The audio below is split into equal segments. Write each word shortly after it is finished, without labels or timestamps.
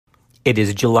It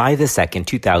is July the 2nd,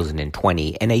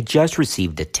 2020, and I just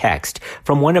received a text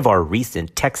from one of our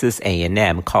recent Texas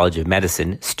A&M College of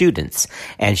Medicine students,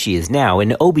 and she is now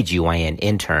an OBGYN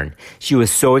intern. She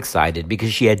was so excited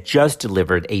because she had just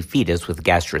delivered a fetus with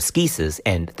gastroschisis,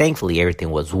 and thankfully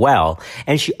everything was well,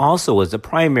 and she also was a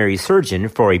primary surgeon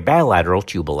for a bilateral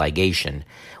tubal ligation.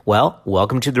 Well,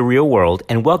 welcome to the real world,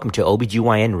 and welcome to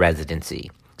OBGYN residency.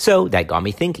 So that got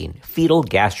me thinking, fetal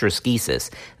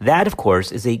gastroschisis. That, of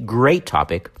course, is a great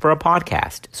topic for a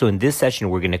podcast. So in this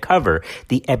session, we're going to cover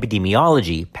the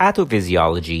epidemiology,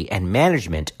 pathophysiology, and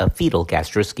management of fetal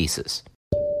gastroschisis.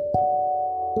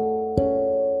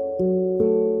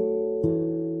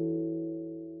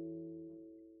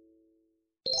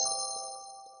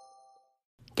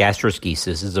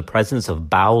 Gastroschisis is the presence of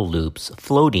bowel loops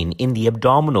floating in the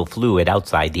abdominal fluid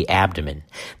outside the abdomen.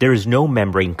 There is no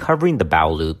membrane covering the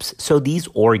bowel loops, so these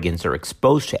organs are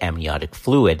exposed to amniotic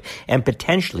fluid and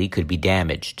potentially could be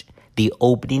damaged. The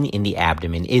opening in the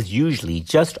abdomen is usually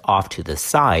just off to the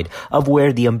side of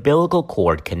where the umbilical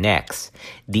cord connects.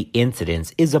 The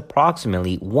incidence is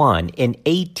approximately 1 in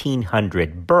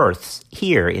 1,800 births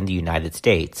here in the United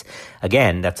States.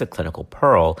 Again, that's a clinical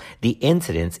pearl. The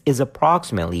incidence is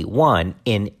approximately 1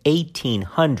 in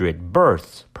 1,800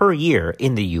 births per year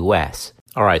in the U.S.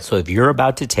 All right, so if you're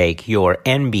about to take your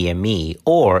NBME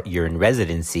or you're in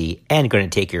residency and going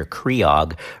to take your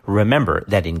CREOG, remember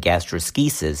that in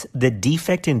gastroschisis, the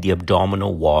defect in the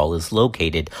abdominal wall is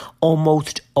located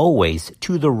almost always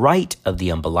to the right of the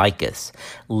umbilicus.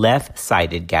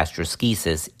 Left-sided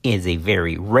gastroschisis is a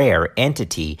very rare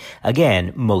entity.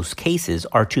 Again, most cases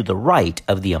are to the right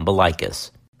of the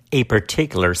umbilicus. A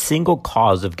particular single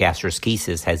cause of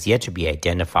gastroschisis has yet to be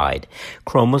identified.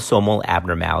 Chromosomal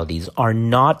abnormalities are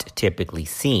not typically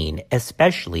seen,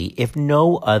 especially if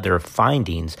no other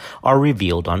findings are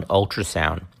revealed on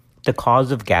ultrasound. The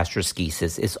cause of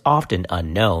gastroschisis is often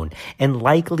unknown and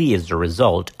likely is the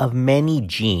result of many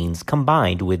genes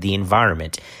combined with the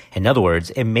environment. In other words,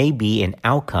 it may be an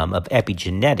outcome of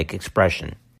epigenetic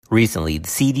expression. Recently, the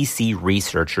CDC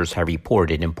researchers have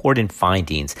reported important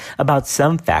findings about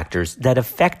some factors that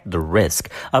affect the risk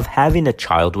of having a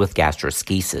child with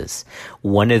gastroschisis.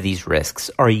 One of these risks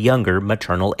are younger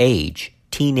maternal age.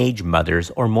 Teenage mothers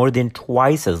are more than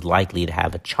twice as likely to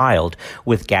have a child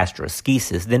with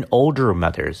gastroschisis than older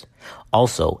mothers.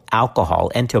 Also,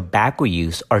 alcohol and tobacco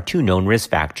use are two known risk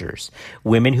factors.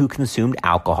 Women who consumed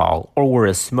alcohol or were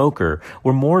a smoker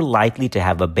were more likely to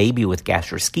have a baby with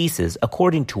gastroschisis,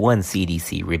 according to one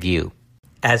CDC review.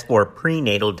 As for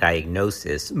prenatal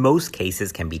diagnosis, most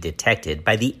cases can be detected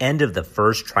by the end of the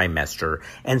first trimester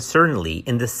and certainly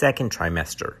in the second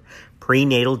trimester.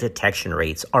 Prenatal detection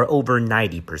rates are over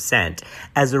 90%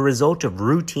 as a result of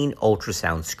routine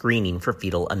ultrasound screening for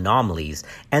fetal anomalies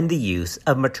and the use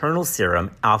of maternal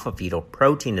serum alpha-fetal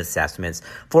protein assessments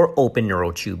for open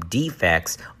neural tube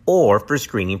defects or for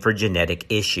screening for genetic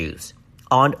issues.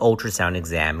 On ultrasound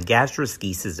exam,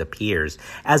 gastroschisis appears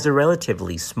as a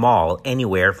relatively small,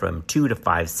 anywhere from 2 to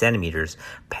 5 centimeters,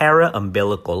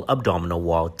 para-umbilical abdominal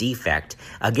wall defect,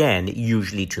 again,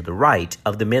 usually to the right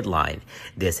of the midline.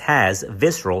 This has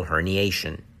visceral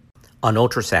herniation. On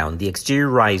ultrasound, the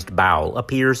exteriorized bowel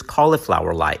appears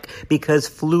cauliflower-like because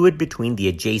fluid between the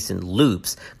adjacent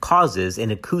loops causes an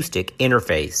acoustic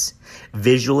interface.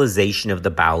 Visualization of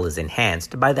the bowel is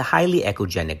enhanced by the highly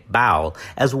echogenic bowel,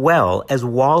 as well as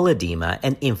wall edema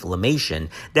and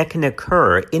inflammation that can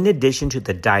occur in addition to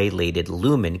the dilated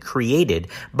lumen created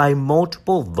by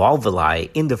multiple valvulae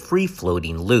in the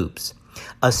free-floating loops.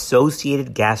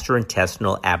 Associated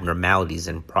gastrointestinal abnormalities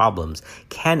and problems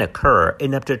can occur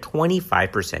in up to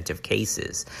 25% of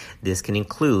cases. This can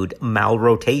include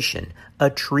malrotation,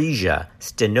 atresia,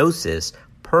 stenosis,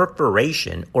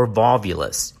 perforation, or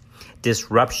volvulus.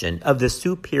 Disruption of the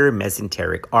superior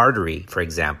mesenteric artery, for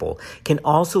example, can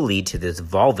also lead to this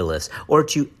volvulus or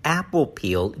to apple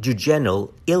peel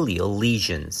jejunal ileal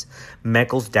lesions.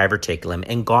 Meckel's diverticulum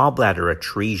and gallbladder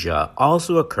atresia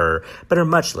also occur but are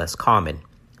much less common.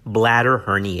 Bladder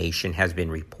herniation has been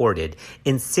reported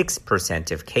in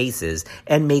 6% of cases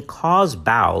and may cause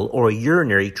bowel or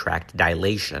urinary tract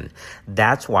dilation.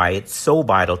 That's why it's so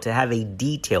vital to have a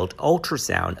detailed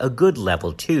ultrasound, a good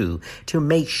level 2, to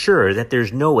make sure that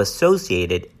there's no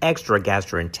associated extra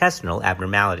gastrointestinal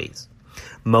abnormalities.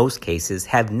 Most cases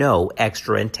have no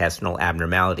extraintestinal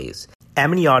abnormalities.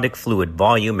 Amniotic fluid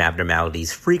volume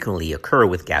abnormalities frequently occur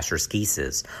with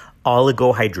gastroschisis.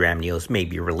 Oligohydramnios may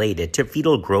be related to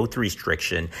fetal growth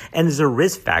restriction and is a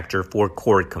risk factor for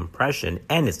cord compression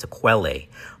and its sequelae.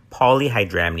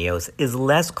 polyhydramnios is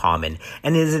less common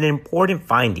and is an important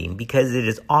finding because it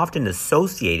is often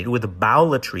associated with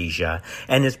bowel atresia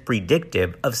and is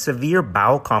predictive of severe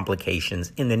bowel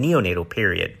complications in the neonatal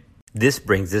period. This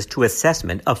brings us to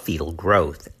assessment of fetal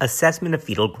growth. Assessment of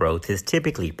fetal growth is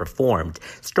typically performed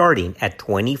starting at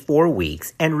 24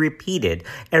 weeks and repeated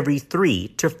every 3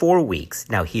 to 4 weeks.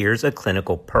 Now here's a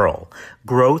clinical pearl.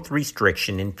 Growth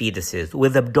restriction in fetuses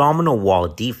with abdominal wall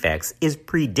defects is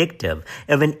predictive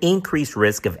of an increased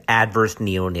risk of adverse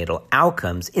neonatal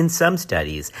outcomes in some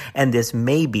studies, and this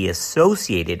may be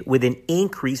associated with an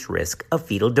increased risk of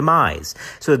fetal demise.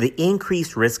 So the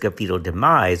increased risk of fetal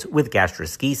demise with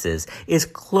gastroschisis is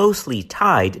closely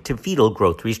tied to fetal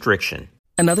growth restriction.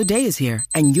 Another day is here,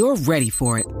 and you're ready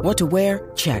for it. What to wear?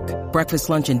 Check.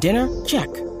 Breakfast, lunch, and dinner?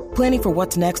 Check. Planning for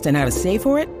what's next and how to save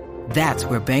for it? That's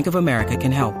where Bank of America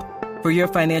can help. For your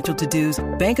financial to-dos,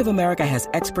 Bank of America has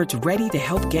experts ready to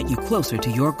help get you closer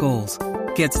to your goals.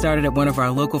 Get started at one of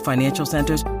our local financial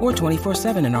centers or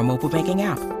 24/7 in our mobile banking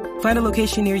app. Find a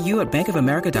location near you at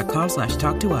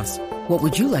bankofamerica.com/talktous. What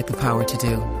would you like the power to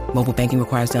do? Mobile banking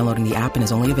requires downloading the app and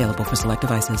is only available for select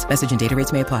devices. Message and data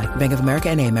rates may apply. Bank of America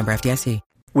N.A., member FDIC.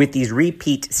 With these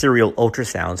repeat serial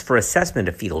ultrasounds for assessment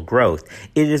of fetal growth,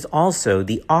 it is also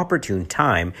the opportune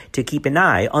time to keep an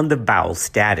eye on the bowel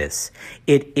status.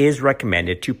 It is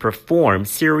recommended to perform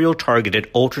serial targeted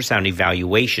ultrasound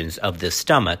evaluations of the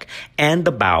stomach and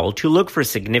the bowel to look for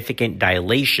significant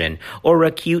dilation or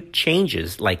acute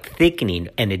changes like thickening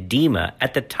and edema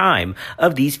at the time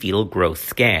of these fetal growth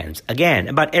scans, again,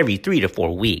 about every 3 to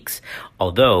 4 weeks.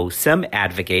 Although some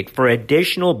advocate for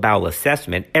additional bowel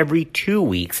assessment every 2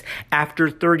 weeks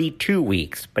after 32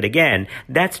 weeks. But again,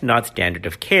 that's not standard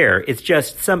of care. It's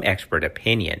just some expert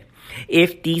opinion.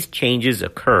 If these changes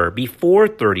occur before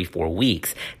 34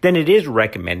 weeks, then it is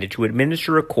recommended to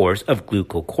administer a course of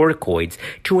glucocorticoids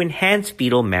to enhance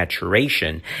fetal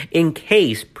maturation in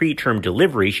case preterm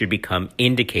delivery should become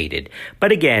indicated.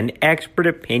 But again, expert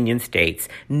opinion states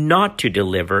not to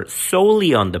deliver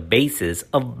solely on the basis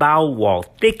of bowel wall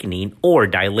thickening or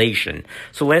dilation.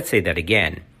 So let's say that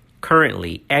again.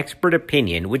 Currently, expert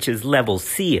opinion, which is level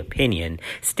C opinion,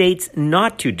 states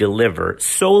not to deliver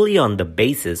solely on the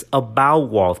basis of bowel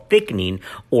wall thickening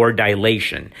or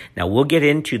dilation. Now, we'll get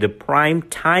into the prime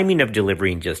timing of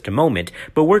delivery in just a moment,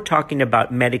 but we're talking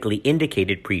about medically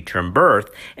indicated preterm birth,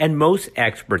 and most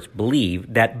experts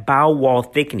believe that bowel wall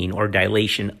thickening or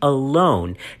dilation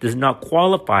alone does not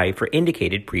qualify for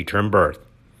indicated preterm birth.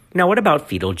 Now, what about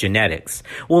fetal genetics?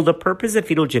 Well, the purpose of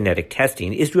fetal genetic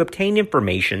testing is to obtain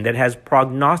information that has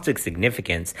prognostic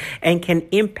significance and can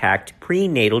impact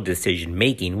prenatal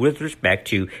decision-making with respect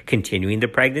to continuing the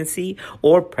pregnancy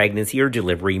or pregnancy or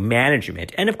delivery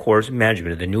management, and of course,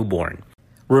 management of the newborn.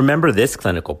 Remember this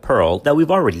clinical pearl that we've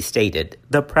already stated.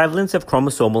 The prevalence of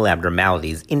chromosomal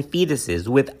abnormalities in fetuses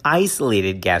with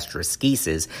isolated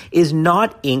gastroschisis is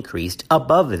not increased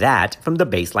above that from the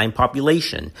baseline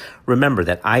population. Remember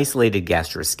that isolated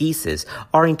gastroschisis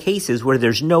are in cases where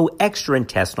there's no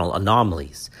extraintestinal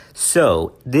anomalies.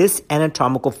 So, this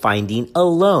anatomical finding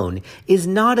alone is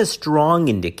not a strong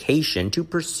indication to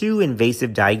pursue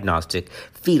invasive diagnostic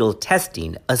fetal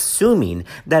testing, assuming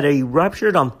that a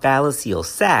ruptured omphalocele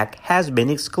sac has been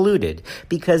excluded,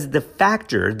 because the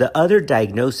factor, the other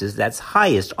diagnosis that's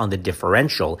highest on the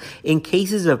differential in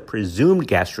cases of presumed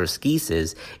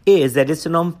gastroschisis is that it's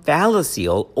an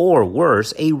omphalocele, or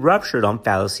worse, a ruptured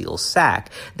omphalocele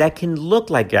sac that can look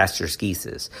like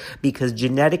gastroschisis, because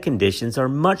genetic conditions are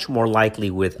much more likely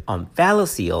with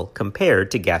omphalocele compared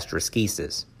to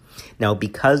gastroschisis. Now,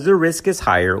 because the risk is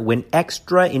higher when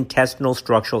extra-intestinal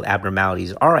structural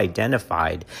abnormalities are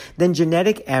identified, then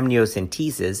genetic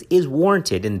amniocentesis is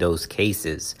warranted in those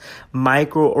cases.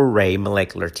 Microarray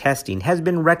molecular testing has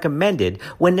been recommended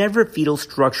whenever fetal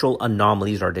structural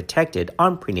anomalies are detected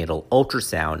on prenatal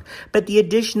ultrasound, but the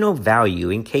additional value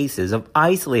in cases of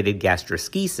isolated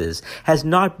gastroschisis has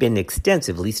not been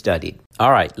extensively studied.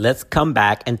 All right, let's come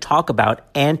back and talk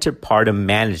about antepartum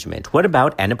management. What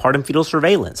about antepartum fetal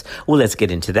surveillance? Well, let's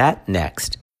get into that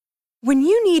next. When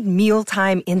you need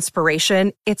mealtime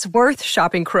inspiration, it's worth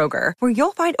shopping Kroger, where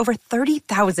you'll find over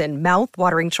 30,000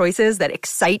 mouth-watering choices that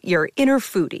excite your inner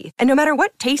foodie. And no matter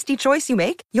what tasty choice you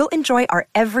make, you'll enjoy our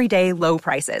everyday low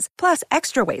prices, plus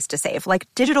extra ways to save, like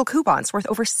digital coupons worth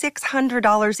over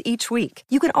 $600 each week.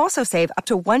 You can also save up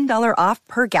to $1 off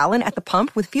per gallon at the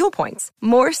pump with fuel points.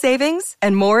 More savings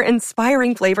and more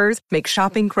inspiring flavors make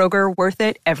shopping Kroger worth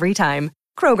it every time.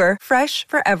 Kroger, fresh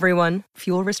for everyone.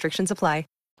 Fuel restrictions apply.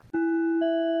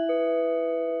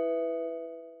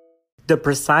 The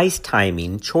precise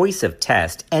timing, choice of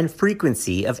test, and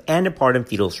frequency of antepartum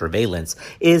fetal surveillance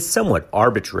is somewhat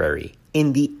arbitrary.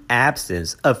 In the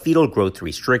absence of fetal growth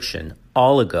restriction,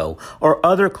 oligo, or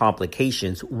other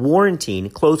complications warranting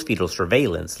close fetal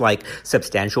surveillance, like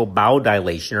substantial bowel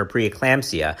dilation or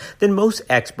preeclampsia, then most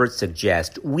experts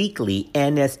suggest weekly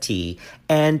NST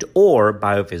and or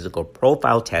biophysical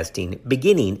profile testing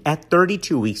beginning at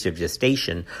 32 weeks of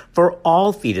gestation for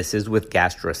all fetuses with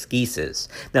gastroschisis.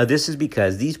 Now, this is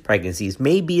because these pregnancies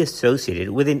may be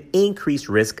associated with an increased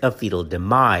risk of fetal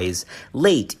demise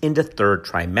late in the third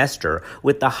trimester,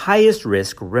 with the highest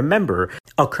risk, remember,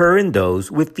 occur in those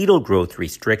with fetal growth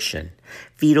restriction.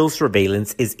 Fetal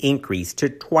surveillance is increased to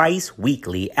twice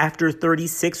weekly after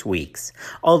 36 weeks.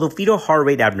 Although fetal heart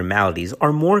rate abnormalities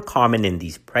are more common in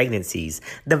these pregnancies,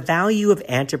 the value of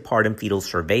antepartum fetal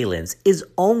surveillance is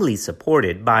only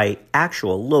supported by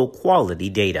actual low-quality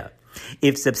data.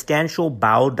 If substantial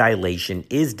bowel dilation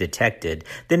is detected,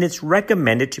 then it's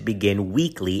recommended to begin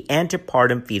weekly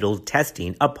antepartum fetal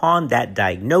testing upon that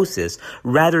diagnosis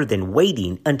rather than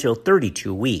waiting until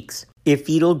 32 weeks. If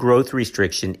fetal growth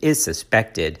restriction is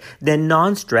suspected, then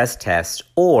non-stress tests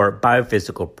or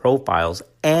biophysical profiles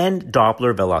and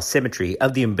Doppler velocimetry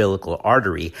of the umbilical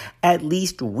artery at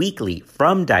least weekly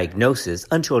from diagnosis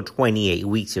until 28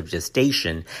 weeks of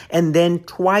gestation, and then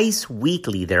twice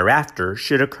weekly thereafter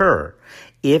should occur.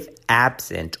 If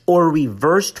absent or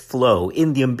reversed flow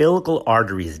in the umbilical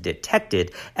artery is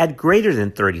detected at greater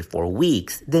than 34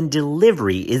 weeks, then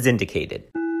delivery is indicated.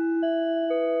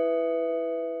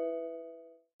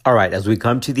 All right, as we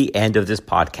come to the end of this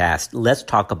podcast, let's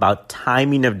talk about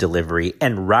timing of delivery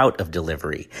and route of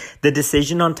delivery. The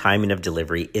decision on timing of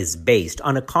delivery is based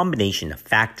on a combination of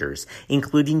factors,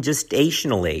 including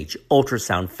gestational age,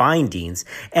 ultrasound findings,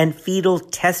 and fetal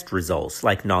test results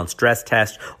like non-stress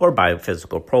test or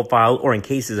biophysical profile, or in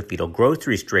cases of fetal growth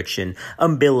restriction,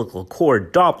 umbilical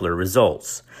cord Doppler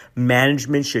results.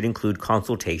 Management should include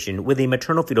consultation with a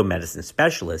maternal-fetal medicine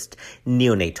specialist,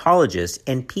 neonatologist,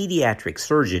 and pediatric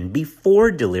surgeon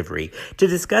before delivery to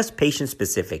discuss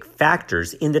patient-specific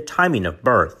factors in the timing of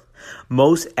birth.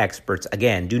 Most experts,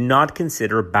 again, do not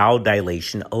consider bowel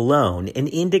dilation alone an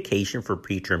indication for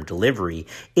preterm delivery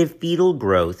if fetal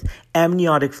growth,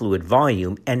 amniotic fluid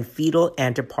volume, and fetal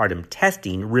antepartum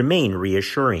testing remain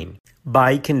reassuring.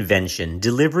 By convention,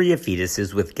 delivery of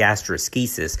fetuses with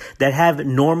gastroschisis that have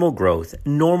normal growth,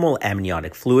 normal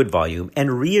amniotic fluid volume,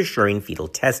 and reassuring fetal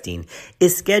testing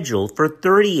is scheduled for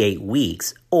 38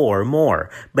 weeks or more,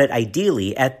 but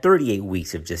ideally at 38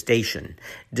 weeks of gestation.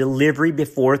 Delivery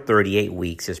before 38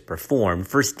 weeks is performed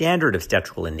for standard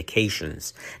obstetrical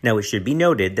indications. Now, it should be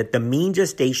noted that the mean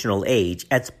gestational age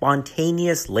at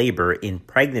spontaneous labor in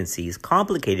pregnancies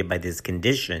complicated by this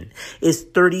condition is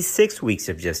 36 weeks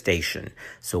of gestation.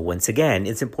 So once again,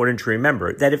 it's important to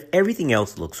remember that if everything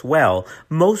else looks well,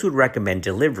 most would recommend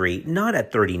delivery not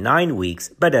at 39 weeks,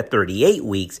 but at 38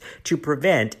 weeks to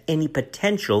prevent any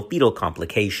potential fetal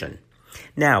complications.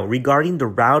 Now, regarding the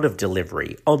route of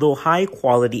delivery, although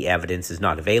high-quality evidence is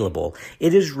not available,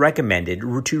 it is recommended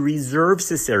to reserve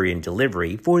cesarean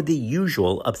delivery for the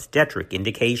usual obstetric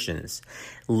indications.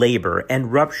 Labor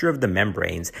and rupture of the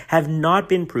membranes have not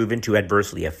been proven to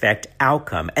adversely affect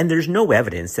outcome, and there's no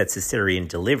evidence that cesarean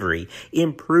delivery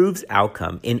improves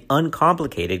outcome in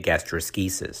uncomplicated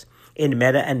gastroschisis. In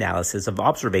meta-analysis of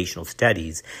observational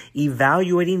studies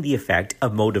evaluating the effect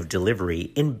of mode of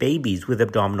delivery in babies with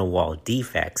abdominal wall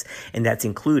defects, and that's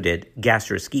included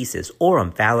gastroschisis or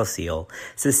omphalocele,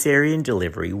 cesarean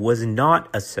delivery was not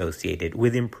associated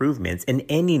with improvements in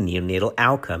any neonatal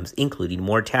outcomes, including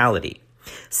mortality.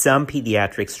 Some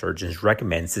pediatric surgeons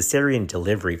recommend cesarean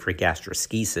delivery for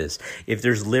gastroschisis if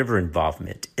there's liver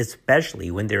involvement,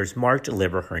 especially when there's marked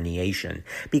liver herniation,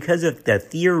 because of the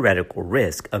theoretical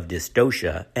risk of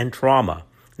dystocia and trauma.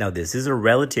 Now, this is a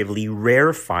relatively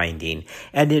rare finding,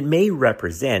 and it may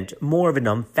represent more of an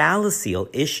omphalocele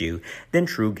issue than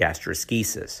true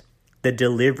gastroschisis. The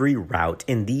delivery route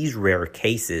in these rare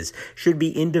cases should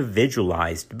be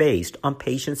individualized based on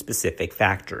patient-specific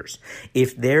factors.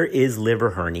 If there is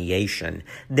liver herniation,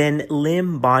 then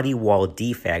limb body wall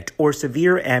defect or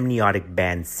severe amniotic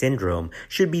band syndrome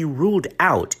should be ruled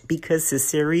out because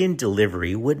cesarean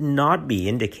delivery would not be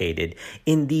indicated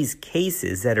in these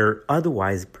cases that are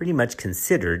otherwise pretty much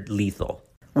considered lethal.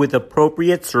 With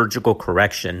appropriate surgical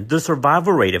correction, the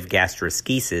survival rate of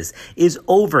gastroschisis is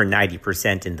over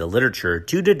 90% in the literature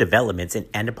due to developments in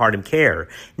antepartum care,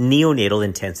 neonatal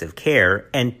intensive care,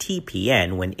 and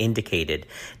TPN when indicated.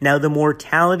 Now, the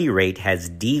mortality rate has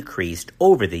decreased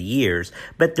over the years,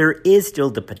 but there is still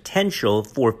the potential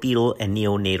for fetal and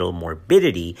neonatal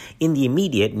morbidity in the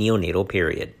immediate neonatal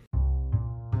period.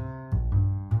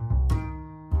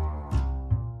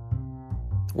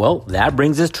 Well, that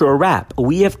brings us to a wrap.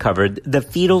 We have covered the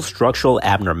fetal structural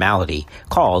abnormality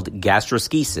called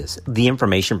gastroschisis. The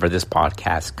information for this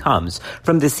podcast comes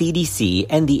from the CDC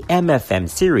and the MFM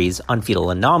series on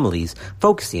fetal anomalies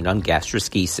focusing on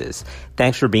gastroschisis.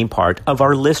 Thanks for being part of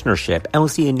our listenership, and we'll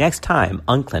see you next time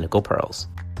on Clinical Pearls.